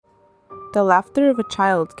The laughter of a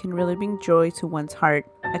child can really bring joy to one's heart,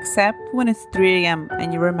 except when it's 3 a.m.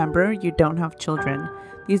 and you remember you don't have children.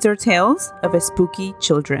 These are tales of a spooky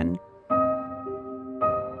children.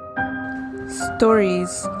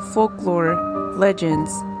 Stories, folklore,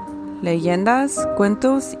 legends, leyendas,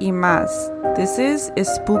 cuentos y más. This is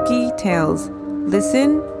Spooky Tales.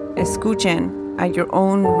 Listen, escuchen at your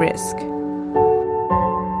own risk.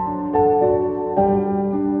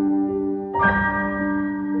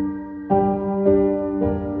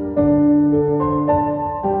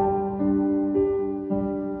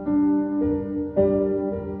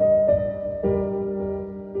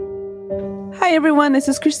 Hi everyone, this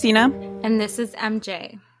is Christina. And this is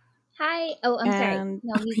MJ. Hi. Oh, I'm sorry.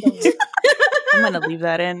 No, I'm going to leave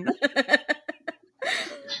that in.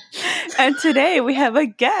 And today we have a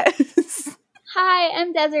guest. Hi,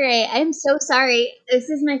 I'm Desiree. I'm so sorry. This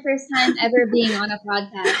is my first time ever being on a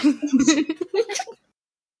podcast.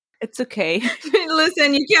 It's okay.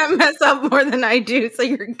 Listen, you can't mess up more than I do, so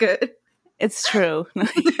you're good. It's true.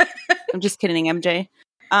 I'm just kidding, MJ.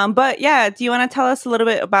 But yeah, do you want to tell us a little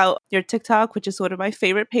bit about your TikTok, which is one of my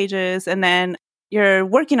favorite pages, and then you're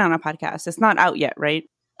working on a podcast. It's not out yet, right?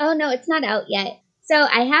 Oh, no, it's not out yet. So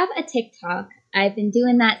I have a TikTok. I've been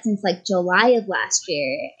doing that since like July of last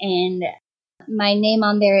year, and my name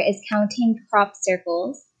on there is Counting Crop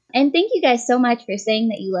Circles. And thank you guys so much for saying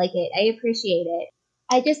that you like it. I appreciate it.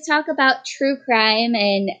 I just talk about true crime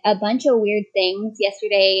and a bunch of weird things.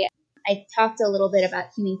 Yesterday, I talked a little bit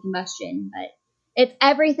about human combustion, but it's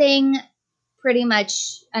everything pretty much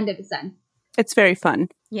under the sun. It's very fun.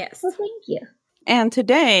 Yes. Well, thank you. And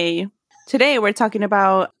today we're talking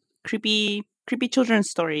about creepy children's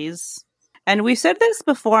stories. And we've said this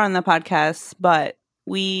before on the podcast, but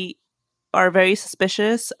we are very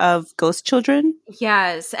suspicious of ghost children.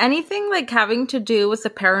 Yes. Anything like having to do with the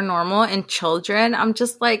paranormal and children, I'm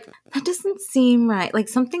just like, that doesn't seem right. Like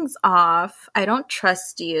something's off. I don't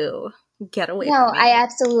trust you. Get away from me. No, I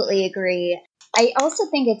absolutely agree. I also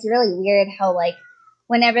think it's really weird how, like,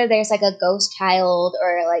 whenever there's, like, a ghost child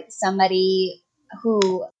or, like, somebody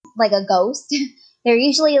who, like, a ghost, they're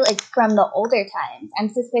usually, like, from the older times. I'm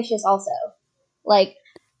suspicious also. Like,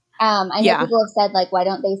 I know people have said, like, why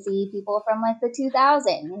don't they see people from, like, the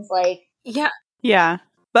 2000s? Like, Yeah.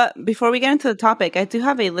 But before we get into the topic, I do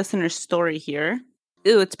have a listener story here.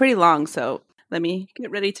 Ooh, it's pretty long, so let me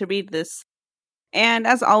get ready to read this. And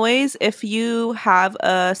as always, if you have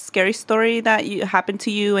a scary story that happened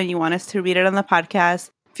to you and you want us to read it on the podcast,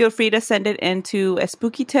 feel free to send it into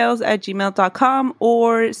spookytales@gmail.com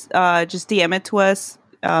or just DM it to us,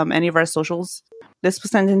 any of our socials. This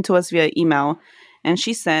was sent in to us via email. And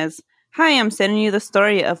she says, "Hi, I'm sending you the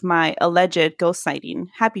story of my alleged ghost sighting.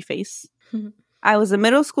 Happy face. I was a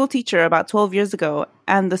middle school teacher about 12 years ago,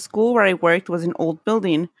 and the school where I worked was an old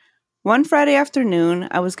building. One Friday afternoon,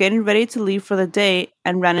 I was getting ready to leave for the day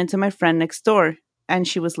and ran into my friend next door, and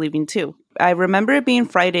she was leaving too. I remember it being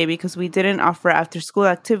Friday because we didn't offer after-school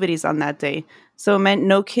activities on that day, so it meant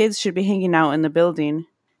no kids should be hanging out in the building.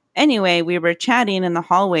 Anyway, we were chatting in the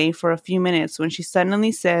hallway for a few minutes when she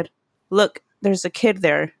suddenly said, 'Look, there's a kid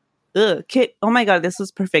there.' Ugh, kid. Oh my God, this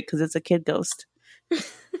was perfect because it's a kid ghost."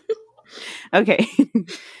 Okay.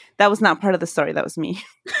 That was not part of the story. That was me.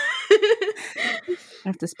 I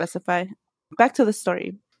have to specify. Back to the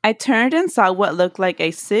story. I turned and saw what looked like a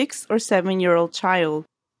 6 or 7-year-old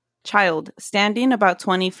child standing about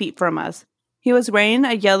 20 feet from us. He was wearing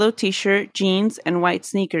a yellow t-shirt, jeans, and white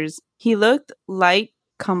sneakers. He looked light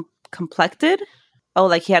complected. Oh,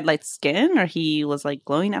 like he had light skin or he was like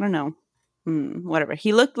glowing? I don't know. Whatever.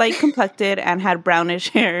 He looked light complected and had brownish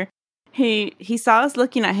hair. He saw us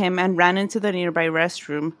looking at him and ran into the nearby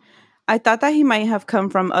restroom. I thought that he might have come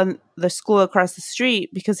from the school across the street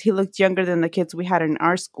because he looked younger than the kids we had in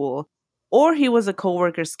our school. Or he was a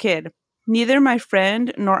coworker's kid. Neither my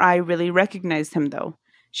friend nor I really recognized him, though.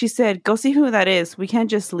 She said, "Go see who that is. We can't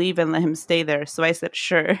just leave and let him stay there." So I said,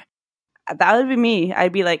 "Sure." That would be me.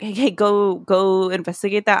 I'd be like, hey, go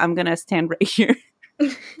investigate that. I'm going to stand right here.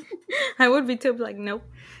 I would be too, like, nope.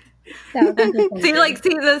 that was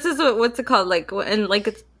See, this is what's it called? Like, in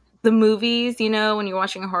like the movies, you know, when you're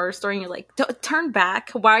watching a horror story and you're like, turn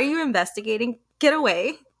back. Why are you investigating? Get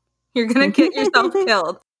away. You're going to get yourself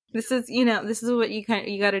killed. This is what you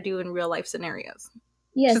got to do in real life scenarios.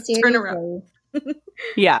 Yeah, Just seriously. turn around.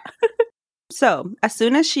 Yeah. So, as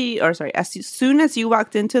soon as you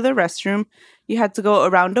walked into the restroom, you had to go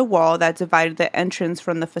around a wall that divided the entrance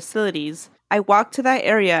from the facilities. I walked to that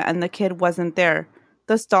area and the kid wasn't there.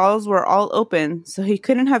 The stalls were all open, so he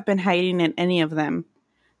couldn't have been hiding in any of them.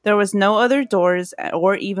 There was no other doors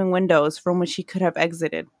or even windows from which he could have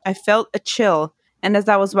exited. I felt a chill And as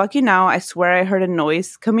I was walking out, I swear I heard a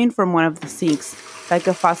noise coming from one of the sinks, like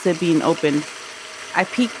a faucet being opened. I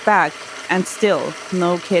peeked back, and still,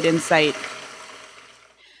 no kid in sight.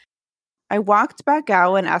 I walked back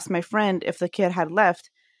out and asked my friend if the kid had left,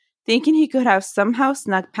 thinking he could have somehow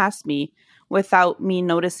snuck past me without me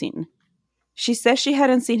noticing. She said she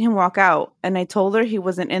hadn't seen him walk out, and I told her he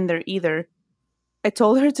wasn't in there either. I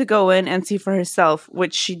told her to go in and see for herself,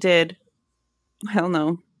 which she did. Hell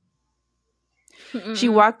no. She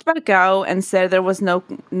walked back out and said there was no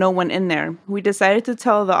one in there. We decided to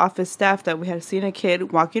tell the office staff that we had seen a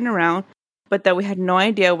kid walking around, but that we had no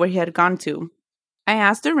idea where he had gone to. I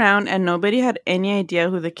asked around, and nobody had any idea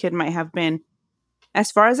who the kid might have been.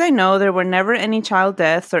 As far as I know, there were never any child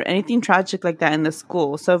deaths or anything tragic like that in the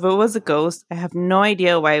school, so if it was a ghost, I have no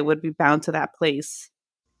idea why it would be bound to that place.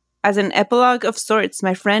 As an epilogue of sorts,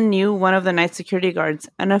 my friend knew one of the night security guards,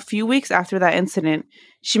 and a few weeks after that incident,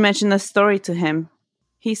 she mentioned the story to him.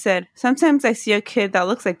 He said, "Sometimes I see a kid that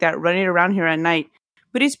looks like that running around here at night,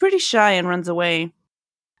 but he's pretty shy and runs away."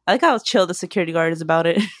 I like how chill the security guard is about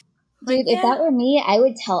it. Dude, if that were me, I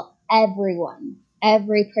would tell everyone.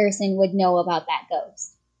 Every person would know about that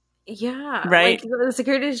ghost. Yeah. Right? Like, the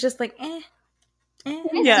security is just like, I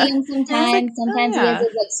Yeah. see him sometimes. Like, Sometimes he has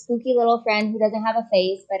his like spooky little friend who doesn't have a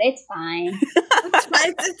face, but it's fine. It's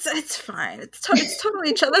fine. It's fine. It's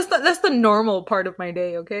totally chill. That's the normal part of my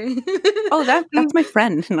day. Okay. Oh, that's my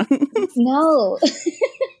friend. No.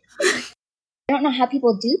 I don't know how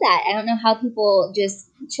people do that. I don't know how people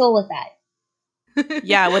just chill with that.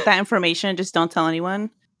 Yeah, with that information, just don't tell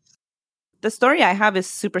anyone. The story I have is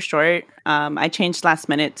super short. I changed last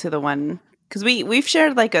minute to the one because we've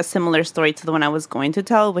shared like a similar story to the one I was going to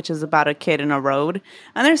tell, which is about a kid in a road,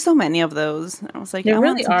 and there's so many of those. I was like, There I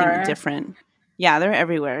want really something are. different. Yeah, they're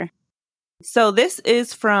everywhere. So this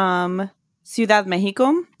is from Ciudad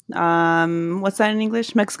Mexico. What's that in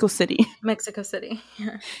English? Mexico City. Mexico City.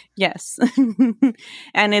 Yeah. Yes,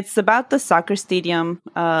 and it's about the soccer stadium,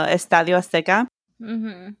 Estadio Azteca.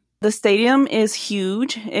 Mm-hmm. The stadium is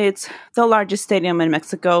huge. It's the largest stadium in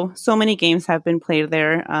Mexico. So many games have been played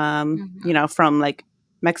there, you know, from like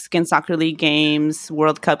Mexican Soccer League games,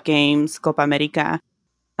 World Cup games, Copa America.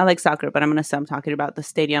 I like soccer, but I'm going to say I'm talking about the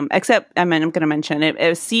stadium. Except, I'm going to mention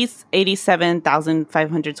it seats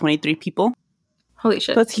 87,523 people. Holy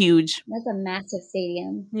shit. So it's huge. That's a massive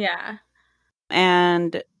stadium. Yeah.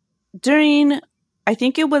 And during, I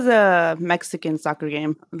think it was a Mexican soccer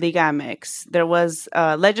game, Liga MX. There was,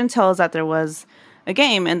 legend tells that there was a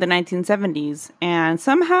game in the 1970s. And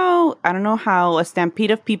somehow, I don't know how, a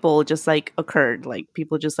stampede of people just like occurred. Like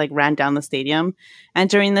people just like ran down the stadium. And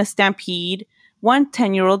during the stampede, one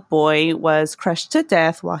 10-year-old boy was crushed to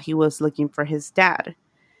death while he was looking for his dad.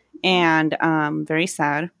 And very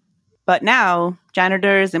sad. But now,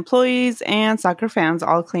 janitors, employees, and soccer fans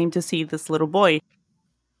all claim to see this little boy.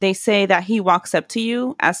 They say that he walks up to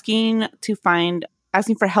you asking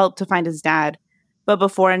for help to find his dad. But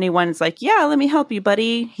before anyone is like, yeah, let me help you,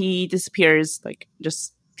 buddy, he disappears. Like,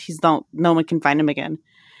 just, no one can find him again.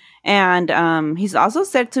 And he's also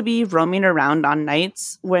said to be roaming around on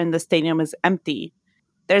nights when the stadium is empty.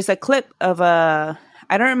 There's a clip of I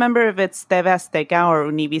don't remember if it's TV Azteca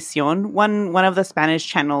or Univision, one of the Spanish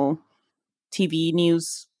channel TV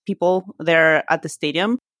news people there at the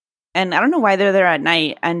stadium. And I don't know why they're there at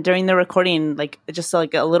night. And during the recording, like just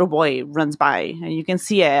like a little boy runs by, and you can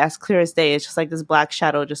see it as clear as day. It's just like this black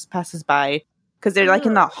shadow just passes by because they're like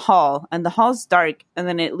in the hall, and the hall's dark, and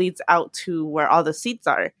then it leads out to where all the seats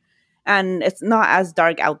are. And it's not as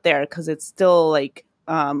dark out there because it's still like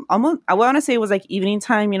almost, I want to say it was like evening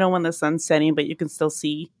time, you know, when the sun's setting, but you can still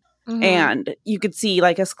see. Mm-hmm. And you could see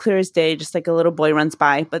like as clear as day, just like a little boy runs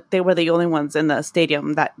by, but they were the only ones in the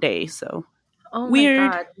stadium that day. So oh weird.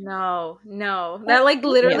 My God, no. That like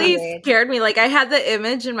literally scared me. Like I had the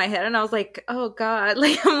image in my head and I was like, oh God,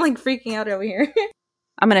 like I'm like freaking out over here.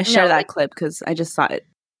 I'm going to share that clip because I just saw it.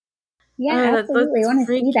 Yeah, absolutely. I want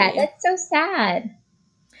to see that. That's so sad.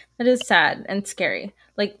 It is sad and scary.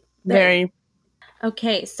 Like very.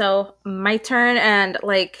 Okay, so my turn, and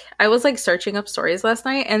like I was like searching up stories last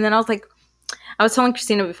night, and then I was telling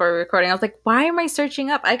Christina before we were recording, I was like, why am I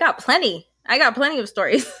searching up? I got plenty of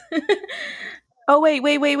stories. Oh,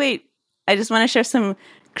 wait. I just want to share some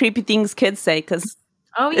creepy things kids say because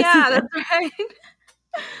oh yeah, that's right.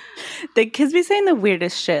 The kids be saying the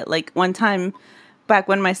weirdest shit. Like one time back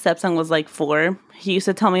when my stepson was like 4, he used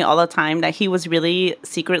to tell me all the time that he was really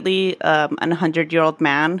secretly an 100-year-old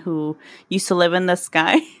man who used to live in the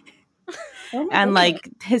sky. And like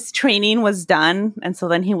his training was done. And so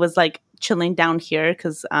then he was like chilling down here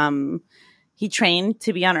because he trained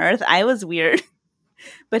to be on Earth. I was weird.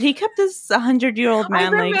 But he kept this 100-year-old I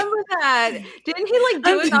man like remember that. Didn't he like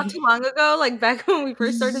do it not too long ago? Like back when we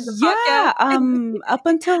first started the yeah, podcast? up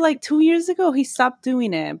until like 2 years ago he stopped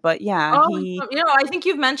doing it. But yeah, Oh, he I think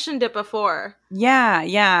you've mentioned it before.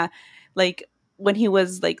 yeah. Like when he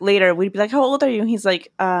was like later, we'd be like, "How old are you?" And he's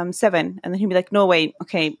like, 7. And then he'd be like, "No, wait,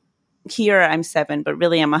 okay, here I'm 7, but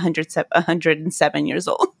really I'm 107 years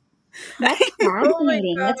old." That's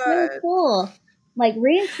fascinating. That's really cool. Like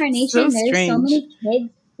reincarnation, there's so many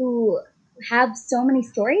kids who have so many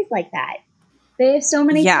stories like that. They have so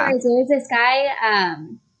many stories. There was this guy,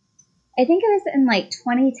 I think it was in like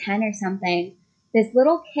 2010 or something. This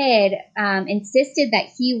little kid insisted that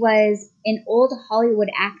he was an old Hollywood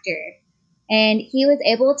actor. And he was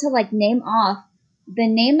able to like name off the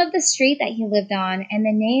name of the street that he lived on and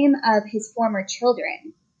the name of his former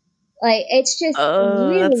children. Like, it's just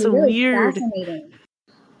really weird. fascinating.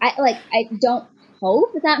 I don't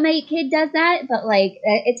hope that my kid does that, but like,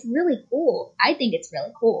 it's really cool. I think it's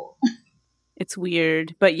really cool. It's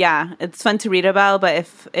weird, but yeah, it's fun to read about. But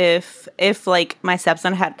if like my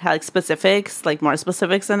stepson had like specifics, like more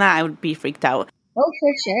specifics than that, I would be freaked out. Oh,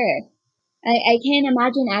 for sure. I can't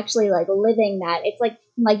imagine actually like living that. It's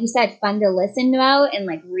like you said, fun to listen about and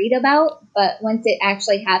like read about, but once it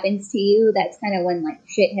actually happens to you, that's kind of when like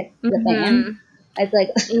shit hits the fan. It's like,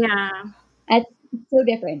 that's so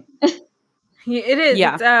different. It is.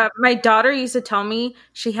 Yeah. It's, my daughter used to tell me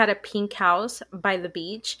she had a pink house by the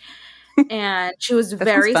beach, and she was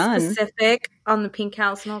very specific on the pink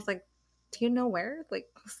house, and I was like, "Do you know where? Like,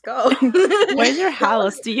 let's go." Where's your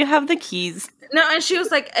house? Do you have the keys? No, and she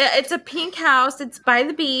was like, "It's a pink house. It's by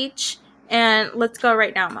the beach, and let's go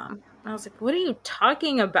right now, Mom." I was like, "What are you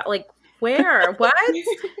talking about? Like, where? What?"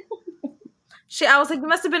 I was like, you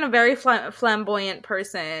must have been a very flamboyant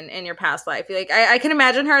person in your past life. Like, I can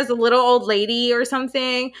imagine her as a little old lady or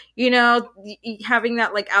something, having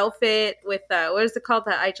that like outfit with what is it called?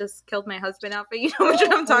 That I just killed my husband outfit. You know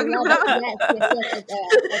what I'm talking about? Yes.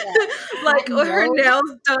 Like her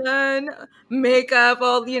nails done, makeup,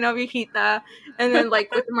 all viejita, and then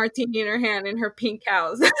like with a martini in her hand in her pink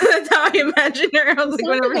house. That's how I imagine her. I was like,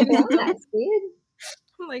 whenever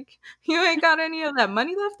I'm like, you ain't got any of that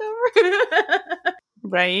money left over?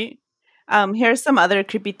 Right. Here's some other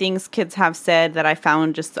creepy things kids have said that I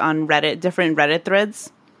found just on Reddit, different Reddit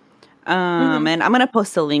threads. And I'm gonna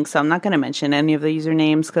post a link, so I'm not gonna mention any of the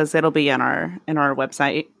usernames because it'll be on our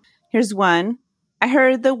website. Here's one. I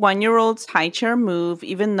heard the 1-year-old's high chair move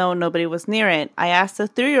even though nobody was near it. I asked the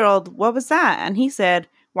 3-year-old, what was that? And he said,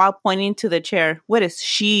 while pointing to the chair, what is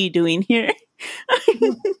she doing here?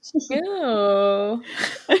 Ew.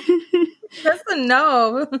 That's a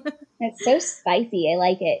no. It's so spicy. I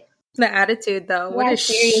like it. The attitude, though. Yeah, what is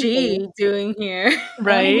she doing here?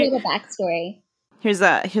 Right. I need a backstory.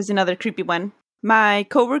 Here's another creepy one. My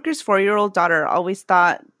coworker's 4-year-old daughter always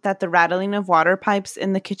thought that the rattling of water pipes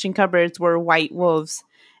in the kitchen cupboards were white wolves,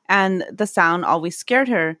 and the sound always scared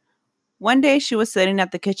her. One day she was sitting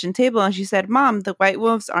at the kitchen table and she said, "Mom, the white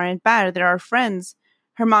wolves aren't bad. They're our friends."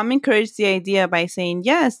 Her mom encouraged the idea by saying,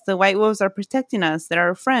 "Yes, the white wolves are protecting us. They're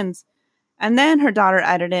our friends." And then her daughter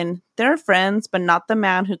added in, "They're friends, but not the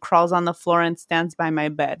man who crawls on the floor and stands by my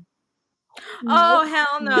bed." Oh,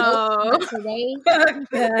 hell no. Not today.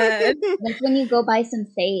 That's when you go buy some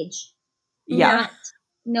sage. Yeah.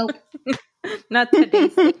 Nope. Not today.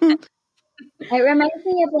 It reminds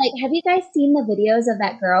me of like, have you guys seen the videos of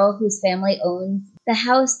that girl whose family owns the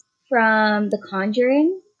house from The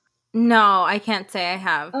Conjuring? No, I can't say I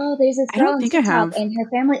have. Oh, there's this girl on TikTok, and her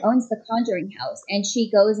family owns the Conjuring house, and she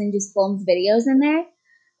goes and just films videos in there.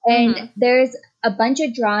 And there's a bunch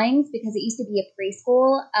of drawings, because it used to be a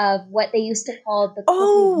preschool, of what they used to call the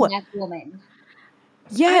crooked neck woman.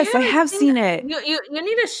 Yes, I have seen it. You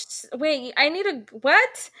need to wait. I need a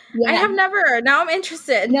what? Yeah. I have never. Now I'm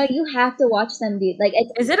interested. No, you have to watch them, dude. Like,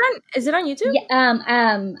 is it on YouTube? Yeah.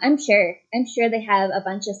 I'm sure they have a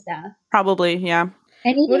bunch of stuff. Probably, yeah.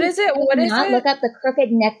 And even what is it? What is it? Look up the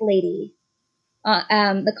crooked neck lady.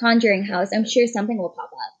 The Conjuring house. I'm sure something will pop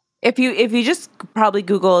up. If you just probably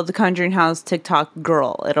Google the Conjuring house TikTok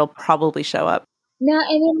girl, it'll probably show up. No,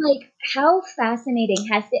 I mean, like, how fascinating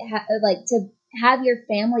has it to have your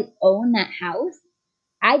family own that house?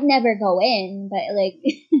 I'd never go in, but like,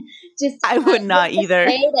 just I would not either.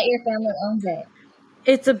 Say that your family owns it.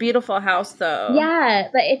 It's a beautiful house, though. Yeah,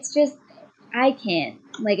 but it's just I can't.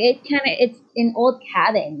 Like, it's an old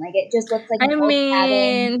cabin. Like, it just looks like an old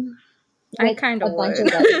cabin. I kind of would.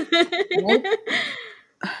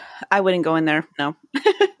 I wouldn't go in there. No.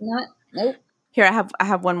 Nope. Here, I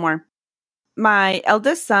have one more. My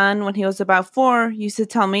eldest son, when he was about 4, used to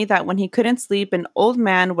tell me that when he couldn't sleep, an old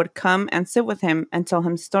man would come and sit with him and tell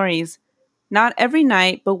him stories. Not every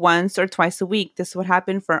night, but once or twice a week. This would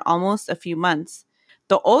happen for almost a few months.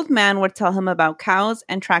 The old man would tell him about cows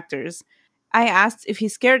and tractors. I asked if he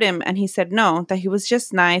scared him, and he said no, that he was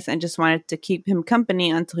just nice and just wanted to keep him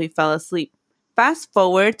company until he fell asleep. Fast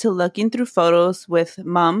forward to looking through photos with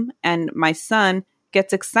Mom, and my son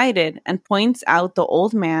gets excited and points out the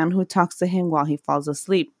old man who talks to him while he falls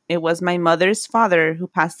asleep. It was my mother's father who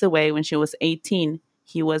passed away when she was 18.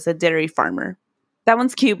 He was a dairy farmer. That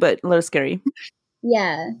one's cute, but a little scary.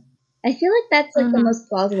 Yeah. I feel like that's like the Mhm. most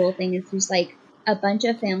plausible thing is just like a bunch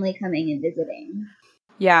of family coming and visiting.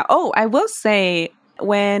 Yeah. Oh, I will say,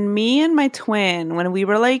 when me and my twin, when we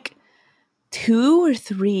were like 2 or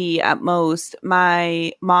 3 at most,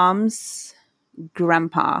 my mom's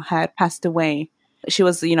grandpa had passed away. She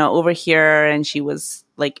was, over here, and she was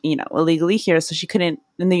like, illegally here. So she couldn't,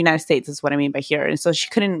 in the United States is what I mean by here. And so she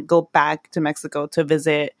couldn't go back to Mexico to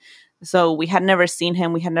visit. So we had never seen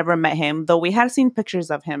him. We had never met him, though we had seen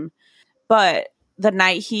pictures of him. But the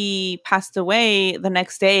night he passed away, the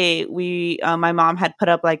next day, my mom had put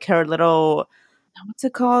up like her little, what's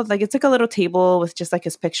it called? Like, it's like a little table with just like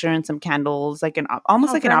his picture and some candles, like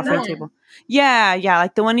almost like an offering Ofrenda. table. Yeah,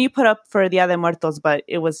 like the one you put up for Dia de Muertos, but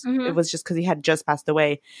it was Mhm. just because he had just passed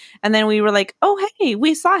away. And then we were like, oh hey,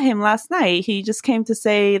 we saw him last night. He just came to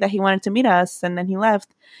say that he wanted to meet us, and then he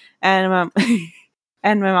left. And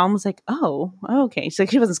and my mom was like, oh, okay. So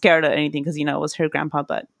she wasn't scared of anything because it was her grandpa,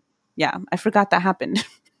 but yeah, I forgot that happened.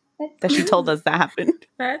 That she told us that happened.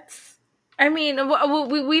 I mean,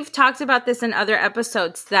 we've talked about this in other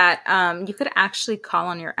episodes that you could actually call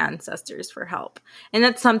on your ancestors for help. And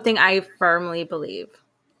that's something I firmly believe.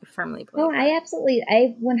 Oh, I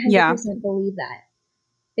 100% believe that.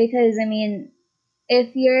 Because, I mean,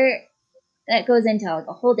 that goes into like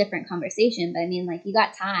a whole different conversation, but I mean, like, you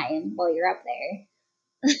got time while you're up there.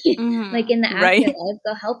 Mhm. Like, in the Right? afterlife,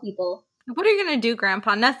 go help people. What are you going to do,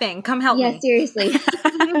 Grandpa? Nothing. Come help Yeah, me. seriously. No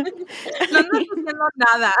andas haciendo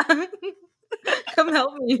nada. Come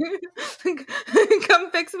help me.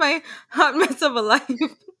 Come fix my hot mess of a life.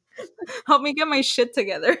 Help me get my shit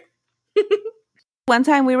together. One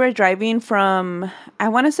time we were driving from, I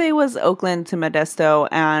want to say it was Oakland to Modesto,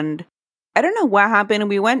 and I don't know what happened.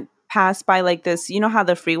 We went past by like this, you know how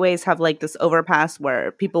the freeways have like this overpass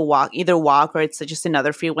where people either walk or it's just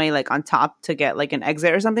another freeway like on top to get like an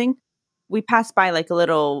exit or something. We passed by like a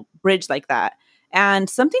little bridge like that. And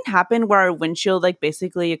something happened where our windshield like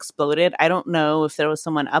basically exploded. I don't know if there was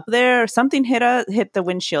someone up there or something hit the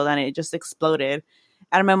windshield and it just exploded.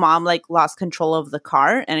 And my mom like lost control of the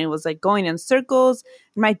car and it was like going in circles.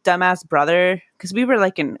 And my dumbass brother, because we were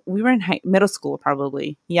in middle school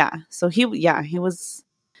probably. Yeah. So he was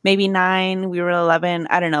maybe 9. We were 11.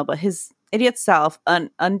 I don't know. But his idiot self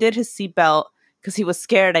undid his seatbelt because he was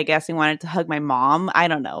scared, I guess. He wanted to hug my mom. I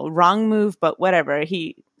don't know. Wrong move, but whatever.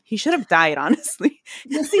 He should have died, honestly.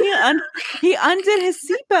 Because he undid his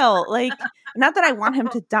seatbelt. Like, not that I want him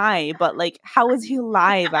to die, but like, how was he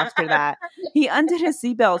alive after that? He undid his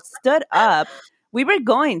seatbelt, stood up. We were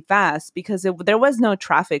going fast because there was no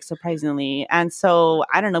traffic, surprisingly. And so,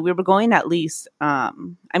 I don't know, we were going at least, I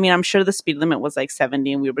mean, I'm sure the speed limit was like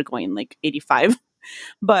 70 and we were going like 85.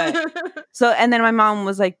 But so, and then my mom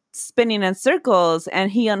was like spinning in circles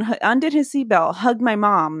and he undid his seatbelt, hugged my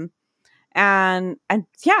mom. And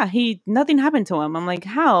yeah, nothing happened to him. I'm like,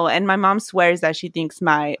 how? And my mom swears that she thinks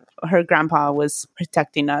her grandpa was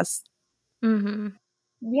protecting us. Mm-hmm.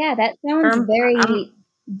 Yeah, that sounds very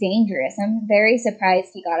dangerous. I'm very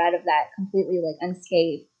surprised he got out of that completely like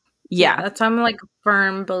unscathed. Yeah. That's why I'm like a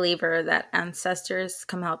firm believer that ancestors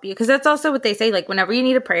come help you. Because that's also what they say. Like, whenever you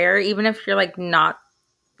need a prayer, even if you're like not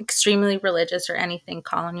extremely religious or anything,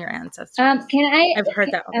 call on your ancestors. I've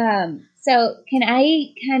heard that. So can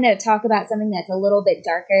I kind of talk about something that's a little bit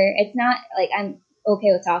darker? It's not like I'm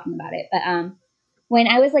okay with talking about it, but when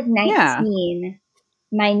I was like 19,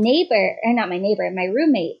 my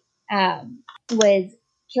roommate was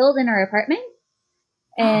killed in our apartment.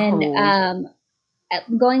 And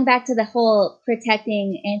going back to the whole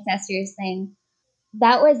protecting ancestors thing,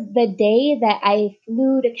 that was the day that I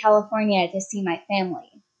flew to California to see my family.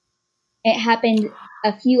 It happened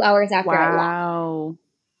a few hours after I left.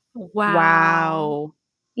 Wow.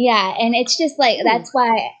 Yeah, and it's just like, that's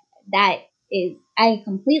why I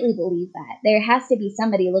completely believe that. There has to be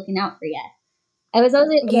somebody looking out for you. I was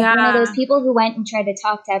also like one of those people who went and tried to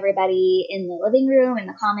talk to everybody in the living room and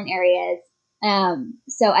the common areas.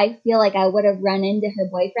 So I feel like I would have run into her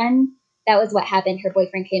boyfriend. That was what happened. Her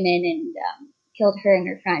boyfriend came in and killed her and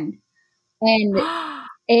her friend. And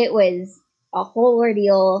it was a whole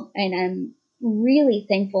ordeal, and I'm really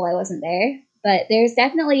thankful I wasn't there. But there's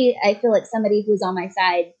definitely, I feel like somebody who's on my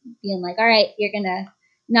side being like, all right, you're going to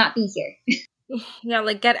not be here. Yeah,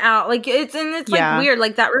 like get out. Like it's like weird.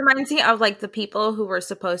 Like that reminds me of like the people who were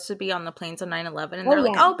supposed to be on the planes on 9/11 and they're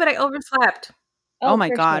like, "Oh, but I overslept." Oh my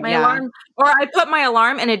God, sure. My alarm, or I put my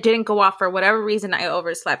alarm and it didn't go off for whatever reason. I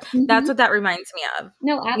overslept. That's what that reminds me of.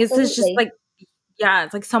 No, absolutely. This is just like, yeah,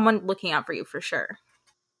 it's like someone looking out for you for sure.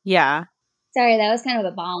 Yeah. Sorry, that was kind of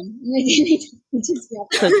a bomb. Okay.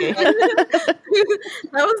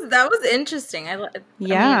 that was interesting. I mean,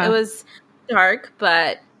 it was dark,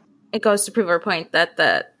 but it goes to prove our point that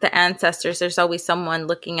the ancestors, there's always someone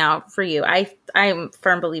looking out for you. I'm a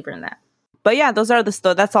firm believer in that. But yeah, those are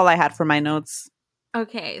that's all I had for my notes.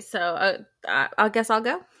 Okay, so I guess I'll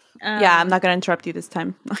go. Yeah, I'm not going to interrupt you this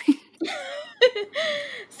time.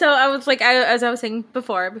 So I was like, as I was saying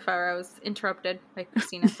before I was interrupted by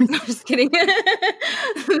Christina. No, just kidding.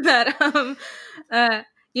 That I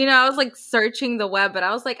was like searching the web, but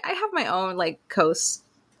I was like, I have my own like Coast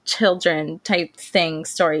children type thing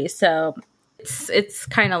story, so it's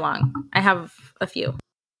kind of long. I have a few.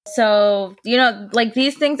 So like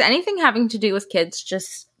these things, anything having to do with kids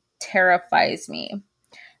just terrifies me.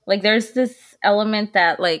 Like there's this element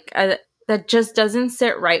that like that just doesn't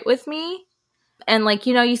sit right with me. And like,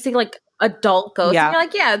 you see like adult ghosts and you're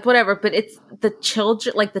like, yeah, whatever. But it's the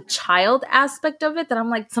children, like the child aspect of it that I'm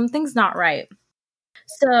like, something's not right.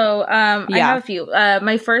 So I have a few.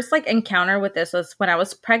 My first like encounter with this was when I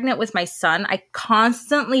was pregnant with my son. I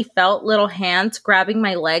constantly felt little hands grabbing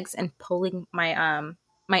my legs and pulling my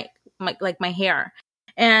my hair.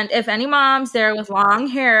 And if any moms there with long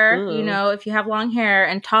hair, if you have long hair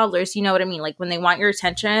and toddlers, you know what I mean? Like when they want your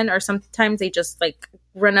attention, or sometimes they just like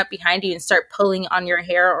run up behind you and start pulling on your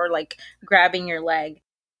hair or like grabbing your leg.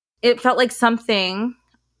 It felt like something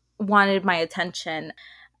wanted my attention.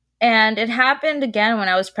 And it happened again when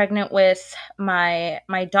I was pregnant with my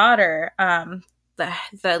daughter.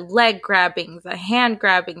 The leg grabbing, the hand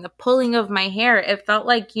grabbing, the pulling of my hair. It felt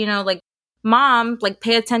like, like, Mom, like,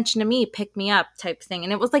 pay attention to me, pick me up type thing.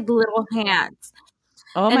 And it was like little hands.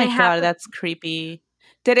 Oh my God, that's creepy.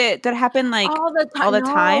 Did it happen like all the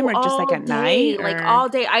time or just like at night? Or? Like all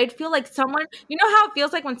day. I'd feel like someone, how it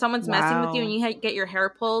feels like when someone's messing with you and you get your hair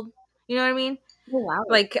pulled. You know what I mean? Oh, wow.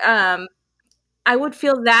 Like, I would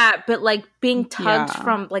feel that, but like being tugged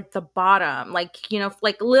from like the bottom, like,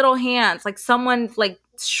 like little hands, like someone like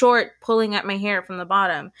short pulling at my hair from the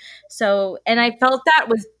bottom. So, and I felt that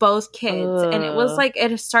with both kids. And it was like,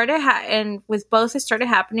 it started, and with both, it started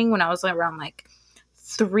happening when I was around like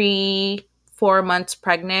 3-4 months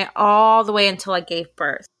pregnant, all the way until I gave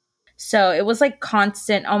birth. So it was like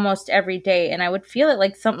constant almost every day. And I would feel it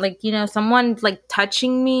like someone like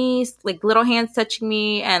touching me, like little hands touching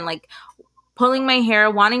me and like pulling my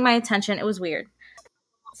hair, wanting my attention. It was weird.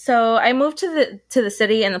 So I moved to the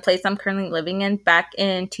city and the place I'm currently living in back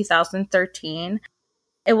in 2013.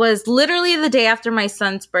 It was literally the day after my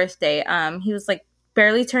son's birthday. He was like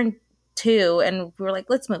barely turned 2, and we were like,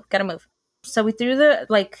 let's move, gotta move. So we threw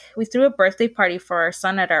a birthday party for our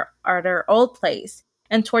son at our old place.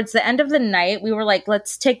 And towards the end of the night, we were like,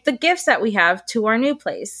 let's take the gifts that we have to our new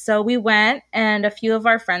place. So we went, and a few of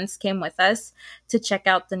our friends came with us to check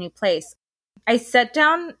out the new place. I set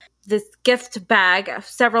down this gift bag,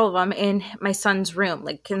 several of them, in my son's room.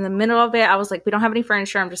 Like in the middle of it, I was like, we don't have any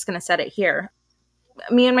furniture. I'm just going to set it here.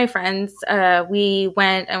 Me and my friends, we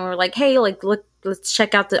went and we were like, hey, like, look, let's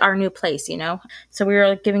check out our new place, So we were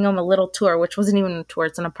like giving them a little tour, which wasn't even a tour.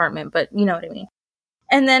 It's an apartment, but you know what I mean.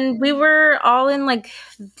 And then we were all in like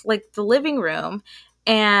the living room,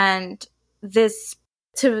 and this,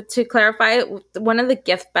 to clarify, one of the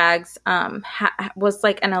gift bags was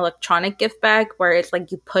like an electronic gift bag where it's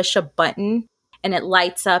like you push a button and it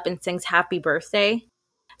lights up and sings happy birthday.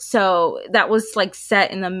 So that was like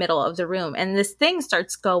set in the middle of the room, and this thing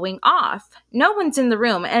starts going off. No one's in the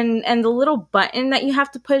room, and the little button that you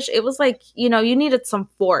have to push, it was like, you needed some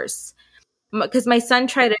force, because my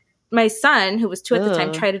son, who was 2 at the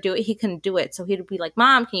time, tried to do it. He couldn't do it. So he'd be like,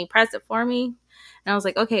 Mom, can you press it for me? And I was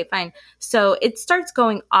like, okay, fine. So it starts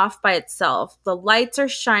going off by itself. The lights are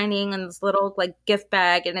shining in this little like gift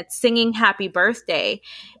bag, and it's singing happy birthday.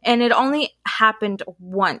 And it only happened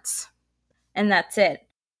once, and that's it.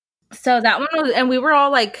 So that one was, and we were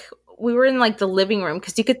all like, we were in like the living room,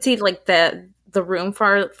 because you could see like the room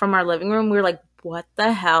from our living room. We were like, what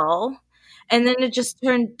the hell? And then it just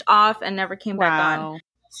turned off and never came back on.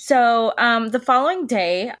 So the following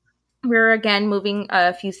day, we were again moving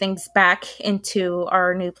a few things back into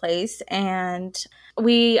our new place, and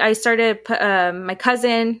I started, my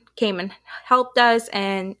cousin came and helped us,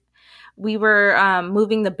 and we were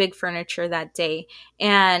moving the big furniture that day,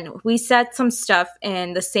 and we set some stuff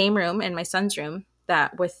in the same room, in my son's room,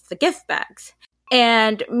 that with the gift bags.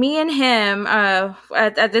 And me and him,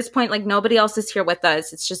 at this point, like nobody else is here with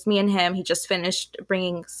us. It's just me and him. He just finished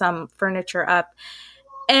bringing some furniture up.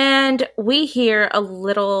 And we hear a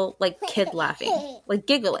little like kid laughing, like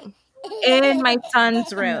giggling in my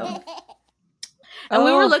son's room. And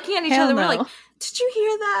we were looking at each other. We're like, did you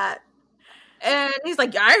hear that? And he's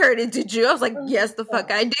like, I heard it. Did you? I was like, yes, the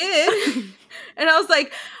fuck I did. And I was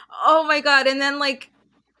like, oh my God. And then like,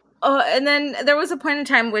 and then there was a point in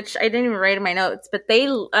time, which I didn't even write in my notes, but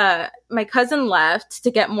my cousin left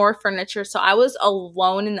to get more furniture. So I was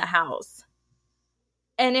alone in the house.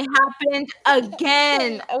 And it happened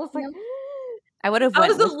again. I was like, I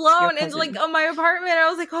was alone in like on my apartment. I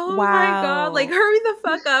was like, oh my God, like hurry the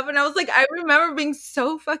fuck up. And I was like, I remember being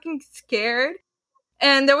so fucking scared.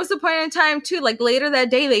 And there was a point in time too, like later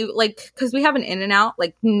that day, they like, cause we have an In-N-Out,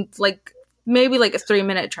 like maybe like a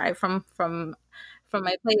 3-minute drive from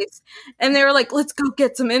my place. And they were like, let's go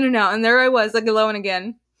get some In-N-Out. And there I was, like alone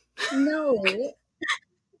again. No.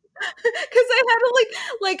 Because I had to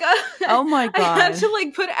oh my God, I had to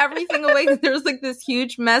like put everything away. There was like this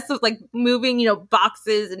huge mess of like moving,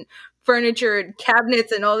 boxes and furniture and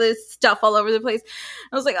cabinets and all this stuff all over the place.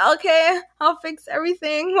 I was like, okay, I'll fix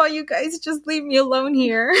everything while you guys just leave me alone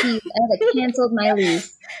here. I had canceled my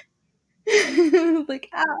lease. Like,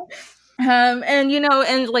 ow. And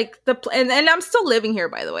and like and I'm still living here,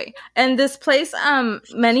 by the way. And this place,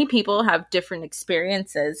 many people have different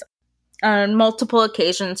experiences. On multiple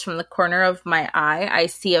occasions, from the corner of my eye, I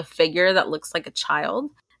see a figure that looks like a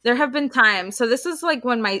child. There have been times, so this is like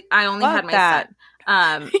when I only had my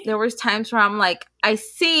son. There was times where I'm like, I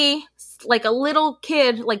see like a little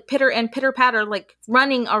kid, like pitter patter, like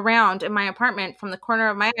running around in my apartment from the corner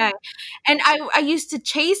of my eye, and I used to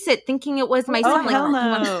chase it, thinking it was my son. Hell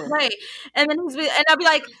like, no. Play. And then I'd be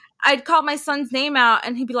like, I'd call my son's name out,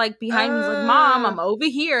 and he'd be like behind me, he's like, Mom, I'm over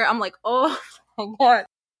here. I'm like, oh my God.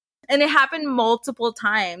 And it happened multiple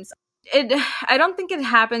times. I don't think it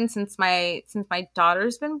happened since my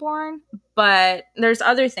daughter's been born, but there's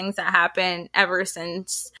other things that happen ever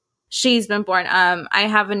since she's been born. I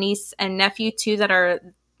have a niece and nephew too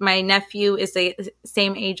my nephew is the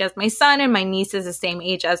same age as my son, and my niece is the same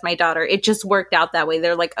age as my daughter. It just worked out that way.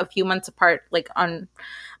 They're like a few months apart, like on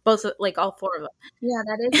both, like all four of them. Yeah,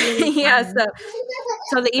 that is really fun. Yeah,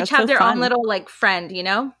 so they each have their own little like friend,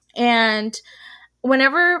 and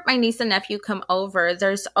whenever my niece and nephew come over,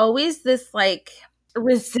 there's always this like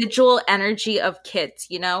residual energy of kids,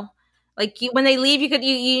 like when they leave,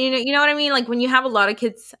 you know what I mean? Like when you have a lot of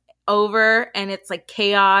kids over and it's like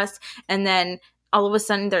chaos, and then all of a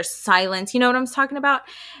sudden there's silence, you know what I'm talking about?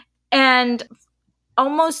 And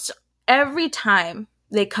almost every time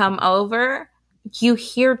they come over, you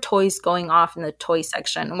hear toys going off in the toy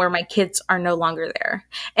section where my kids are no longer there.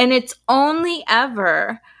 And it's only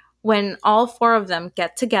ever when all four of them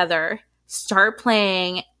get together, start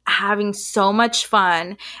playing, having so much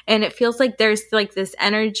fun, and it feels like there's like this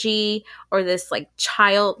energy or this like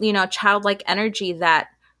childlike energy that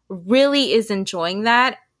really is enjoying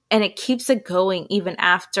that, and it keeps it going even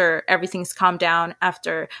after everything's calmed down,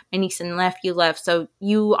 after my niece and nephew left. So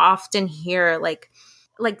you often hear like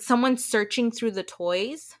someone searching through the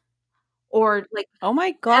toys, or like, oh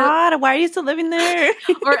my God, why are you still living there?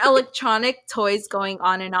 or electronic toys going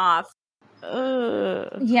on and off.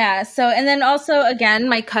 Yeah. So, and then also again,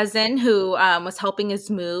 my cousin who was helping us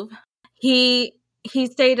move, he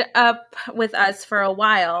stayed up with us for a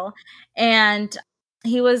while, and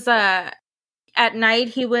he was at night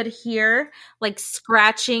he would hear like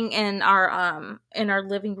scratching in our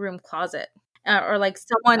living room closet, or like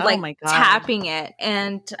someone tapping it,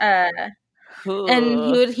 and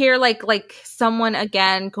he would hear like someone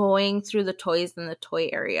again going through the toys in the toy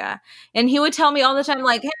area. And he would tell me all the time,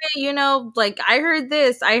 like, hey, like I heard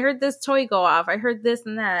this toy go off. I heard this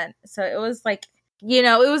and that. So it was like,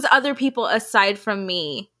 it was other people aside from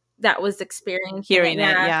me that was experiencing hearing it.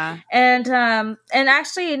 Yeah. And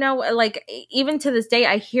actually, like even to this day,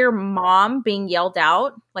 I hear Mom being yelled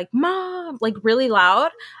out, like Mom, like really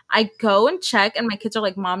loud. I go and check, and my kids are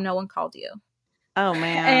like, Mom, no one called you. Oh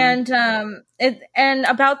man. And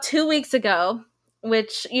about 2 weeks ago,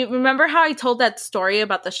 which you remember how I told that story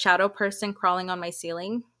about the shadow person crawling on my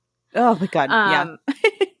ceiling? Oh my God. Yeah.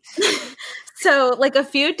 So like a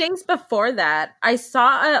few days before that, I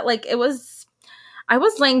saw I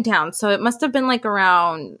was laying down. So it must have been like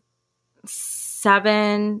around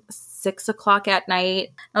 6 o'clock at night.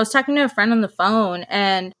 I was talking to a friend on the phone,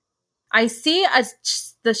 and I see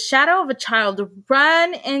the shadow of a child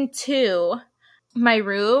run into my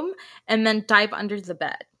room and then dive under the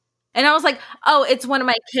bed. And I was like, oh, it's one of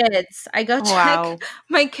my kids. I go Wow. check.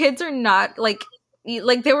 My kids are not like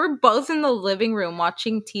they were both in the living room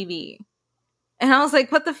watching TV. And I was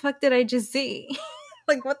like, what the fuck did I just see?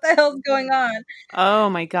 Like, what the hell's going on? Oh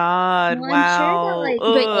my God. Well, I'm sure that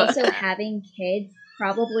Wow. but Ugh. also having kids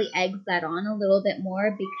probably eggs that on a little bit more,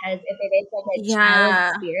 because if it is like a Yeah. child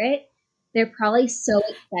spirit, they're probably so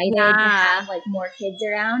excited to Yeah. have like more kids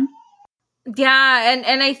around. Yeah,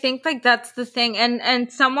 and I think like that's the thing.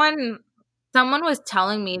 And someone was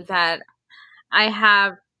telling me that I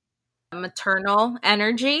have maternal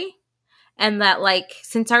energy, and that like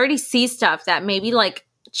since I already see stuff, that maybe like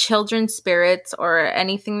children's spirits or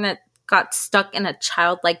anything that got stuck in a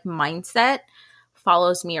childlike mindset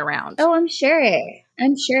follows me around. Oh, I'm sure.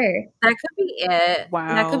 I'm sure. That could be it. That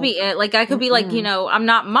Wow. could be it. Like I could be like, you know, I'm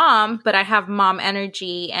not mom, but I have mom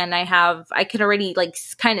energy, and I can already like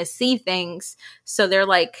kind of see things. So they're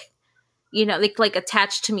like, you know, like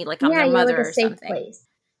attached to me, like I'm Yeah, their you're mother like a or safe something. place.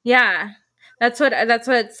 Yeah. That's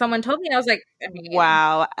what someone told me. I was like, I mean,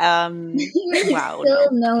 Wow. You Wow.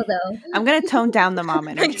 still No. know though. I'm gonna tone down the mom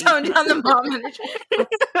energy. tone down the mom energy.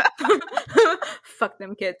 Fuck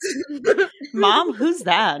them kids. Mom, who's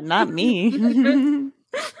that? Not me.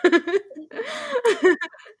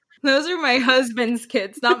 Those are my husband's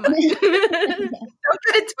kids, not mine. Don't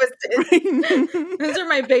get it twisted. Those are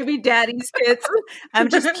my baby daddy's kids. I'm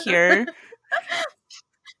just here.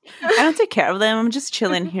 I don't take care of them. I'm just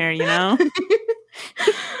chilling here, you know?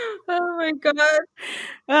 Oh my god.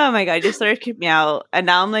 Oh my God, you just started to creep me out. And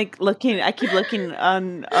now I'm like I keep looking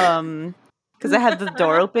on because I had the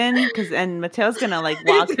door open and Mateo's gonna like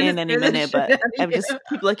walk in any minute, but I just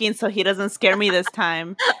keep looking so he doesn't scare me this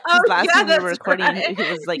time. Because last time we were recording, right. he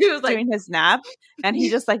was like doing his nap and he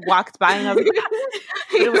just like walked by and I was like,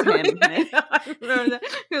 but it was him. I remember that.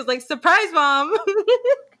 He was like, surprise, mom.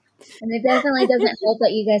 And it definitely doesn't help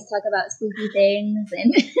that you guys talk about spooky things.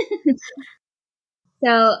 And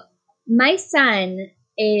so my son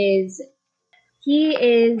is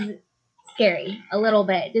scary a little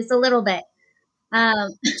bit, just a little bit.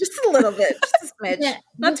 Just a little bit, just a smidge, yeah,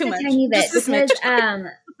 not just too a much, tiny bit, just a because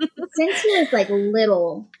smidge. since he was like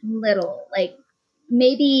little, like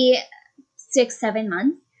maybe 6-7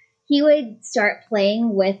 months, he would start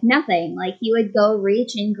playing with nothing. Like he would go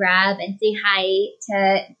reach and grab and say hi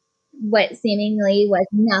to what seemingly was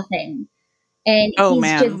nothing. And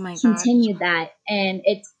he's just continued that. And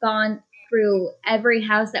it's gone through every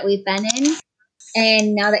house that we've been in.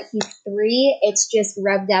 And now that he's 3, it's just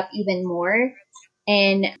rubbed up even more.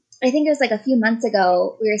 And I think it was like a few months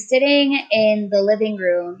ago, we were sitting in the living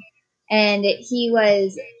room and he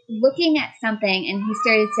was looking at something and he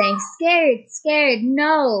started saying, scared,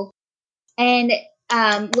 no. And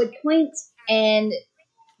would point and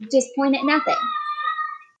just point at nothing.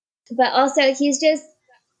 But also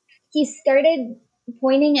he started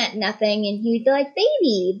pointing at nothing and he would be like,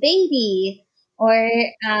 baby. Or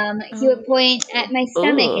he would point at my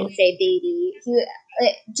stomach and say, baby.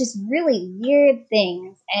 Just really weird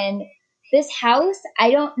things. And this house, I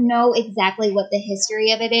don't know exactly what the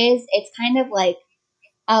history of it is. It's kind of like,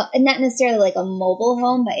 not necessarily like a mobile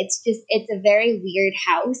home, but it's a very weird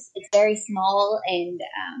house. It's very small and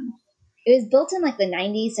it was built in like the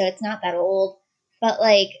 90s, so it's not that old. But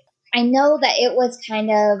like, I know that it was kind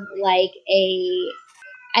of like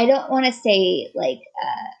I don't want to say like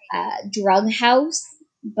a drug house,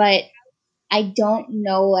 but I don't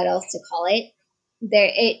know what else to call it.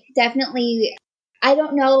 It definitely, I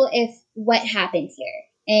don't know if what happened here.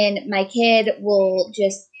 And my kid will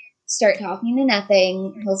just start talking to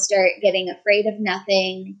nothing. He'll start getting afraid of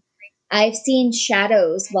nothing. I've seen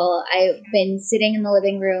shadows while I've been sitting in the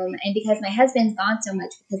living room. And because my husband's gone so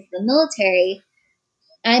much because of the military,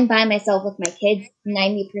 I'm by myself with my kids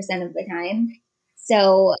 90% of the time.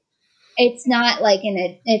 So it's not like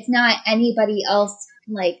it's not anybody else,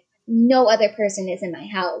 like no other person is in my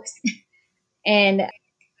house. And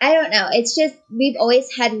I don't know. It's just, we've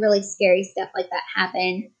always had really scary stuff like that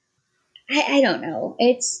happen. I don't know.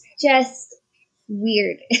 It's just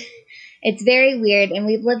weird. It's very weird. And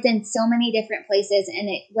we've lived in so many different places and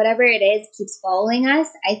whatever it is keeps following us.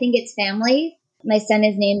 I think it's family. My son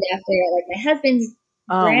is named after like my husband's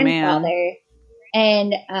grandfather.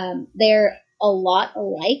 Man. And they're a lot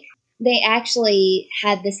alike. They actually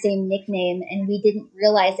had the same nickname and we didn't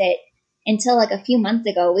realize it until like a few months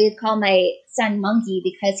ago. We would call my son Monkey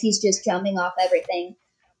because he's just jumping off everything,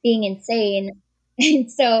 being insane.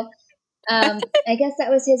 And so I guess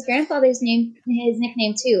that was his grandfather's name, his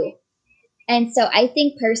nickname too. And so I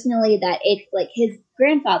think personally that it's like his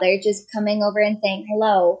grandfather just coming over and saying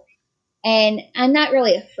hello. And I'm not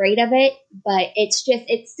really afraid of it, but it's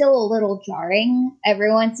still a little jarring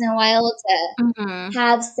every once in a while to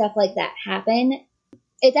have stuff like that happen.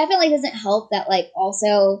 It definitely doesn't help that, like,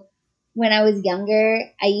 also when I was younger,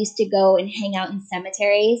 I used to go and hang out in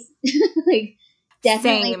cemeteries. Like,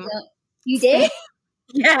 definitely. You did?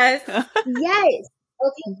 Yes. Yes.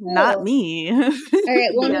 Okay. Cool. Not me. All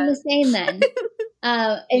right. One and the same then.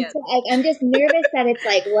 So I'm just nervous that it's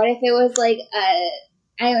like, what if it was like,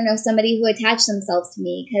 I don't know, somebody who attached themselves to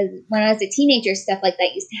me? Because when I was a teenager, stuff like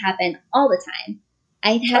that used to happen all the time.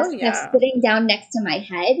 I'd have stuff sitting down next to my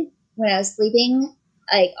head when I was sleeping,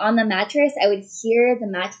 like on the mattress. I would hear the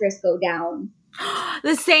mattress go down.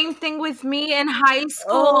 The same thing with me in high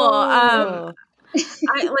school.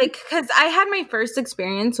 Because I had my first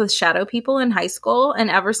experience with shadow people in high school, and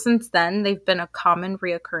ever since then, they've been a common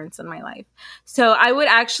reoccurrence in my life. So I would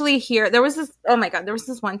actually hear, there was this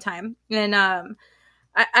one time, and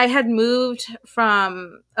I had moved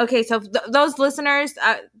from, those listeners,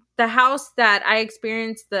 the house that I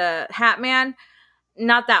experienced the Hat Man,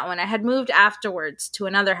 not that one. I had moved afterwards to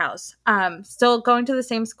another house, still going to the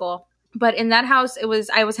same school. But in that house, I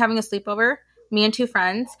was having a sleepover, me and two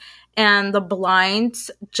friends, and the blinds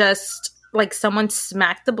just, like, someone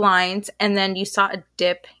smacked the blinds, and then you saw a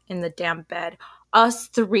dip in the damn bed. Us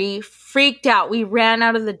three freaked out. We ran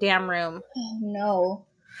out of the damn room. Oh, no.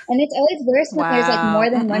 And it's always worse when there's, like, more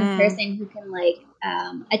than one person who can, like,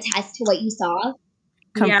 attest to what you saw.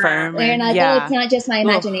 Confirm. And I feel it's not just my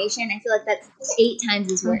imagination. I feel like that's 8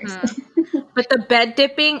 times as worse. But the bed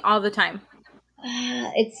dipping all the time.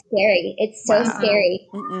 It's scary. It's so scary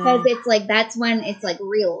because it's like that's when it's like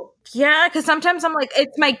real. Yeah, because sometimes I'm like,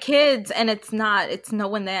 it's my kids, and it's not. It's no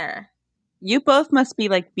one there. You both must be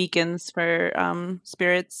like beacons for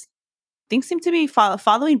spirits. Things seem to be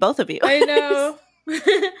following both of you. I know.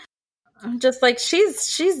 I'm just like,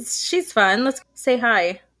 she's fun. Let's say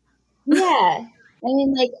hi. Yeah, I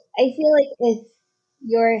mean, like, I feel like with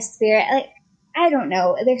your spirit, like, I don't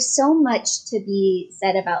know. There's so much to be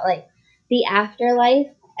said about like the afterlife,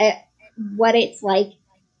 what it's like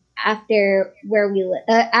after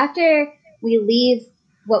after we leave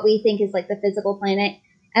what we think is like the physical planet.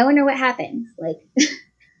 I wonder what happens. Like,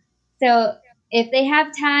 so if they have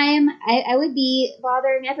time, I would be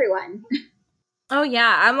bothering everyone. Oh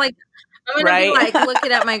yeah, I'm gonna be like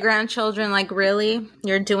looking at my grandchildren like, really?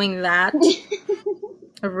 You're doing that?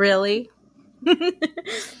 Really?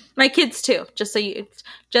 My kids too. Just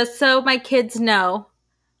so my kids know.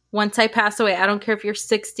 Once I pass away, I don't care if you're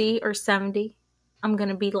 60 or 70. I'm going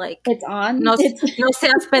to be like, it's on. No seas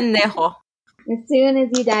pendejo. As soon as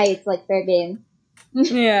you die, it's like fair game.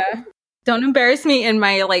 Yeah. Don't embarrass me in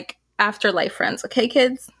my like afterlife friends, okay,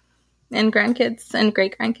 kids? And grandkids and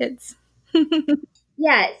great grandkids.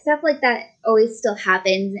 Yeah, stuff like that always still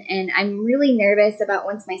happens. And I'm really nervous about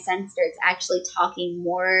once my son starts actually talking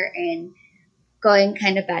more and going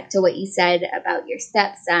kind of back to what you said about your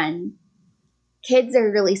stepson. Kids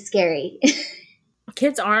are really scary.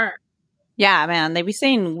 Kids are. Yeah, man. They be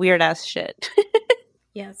saying weird ass shit.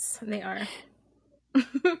 Yes, they are.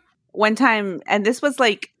 One time, and this was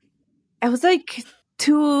like, I was like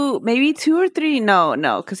 2 or 3.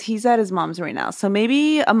 No, because he's at his mom's right now. So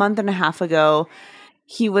maybe a month and a half ago,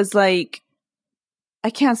 he was like, I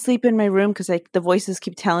can't sleep in my room because like the voices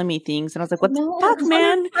keep telling me things, and I was like, "What the fuck,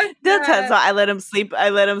 man?" So I let him sleep. I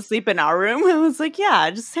let him sleep in our room. I was like, "Yeah,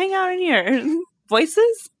 just hang out in here."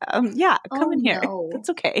 Voices, yeah, come in here. No. That's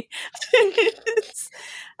okay.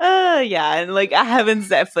 Yeah, and like I haven't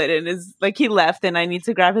set foot in his. Like he left, and I need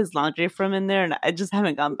to grab his laundry from in there, and I just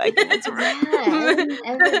haven't gone back in his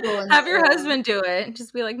room. Have your husband do it.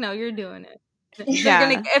 Just be like, "No, you're doing it."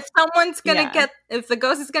 Yeah. If the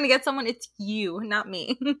ghost is gonna get someone, it's you, not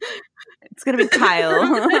me. It's gonna be Kyle.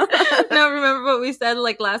 No, remember what we said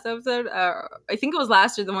like last episode? I think it was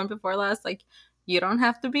last or the one before last. Like, you don't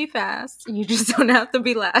have to be fast. You just don't have to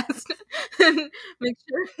be last. Make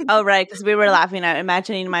sure. Oh, right, because we were laughing at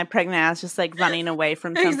imagining my pregnant ass just like running away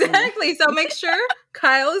from something. Exactly. So make sure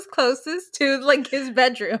Kyle is closest to like his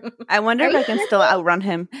bedroom. I wonder if I can still outrun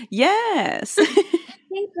him. Yes.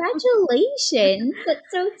 Congratulations. That's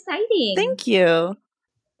so exciting. Thank you.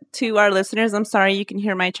 To our listeners, I'm sorry you can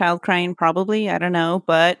hear my child crying probably. I don't know.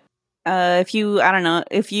 But if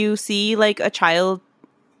you see like a child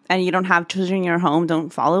and you don't have children in your home, don't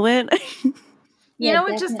follow it. You know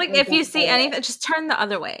what? Just like if you see anything, just turn the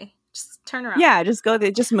other way. Just turn around. Yeah, just go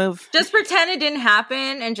there. Just move. Just pretend it didn't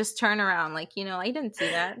happen and just turn around. Like, I didn't see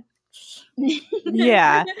that.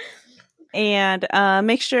 Yeah. And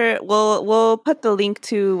make sure we'll put the link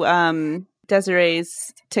to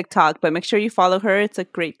Desiree's TikTok, but make sure you follow her. It's a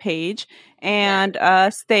great page. And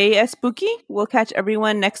stay spooky. We'll catch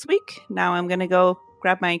everyone next week. Now I'm going to go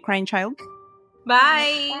grab my crying child.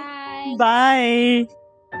 Bye. Bye. Bye.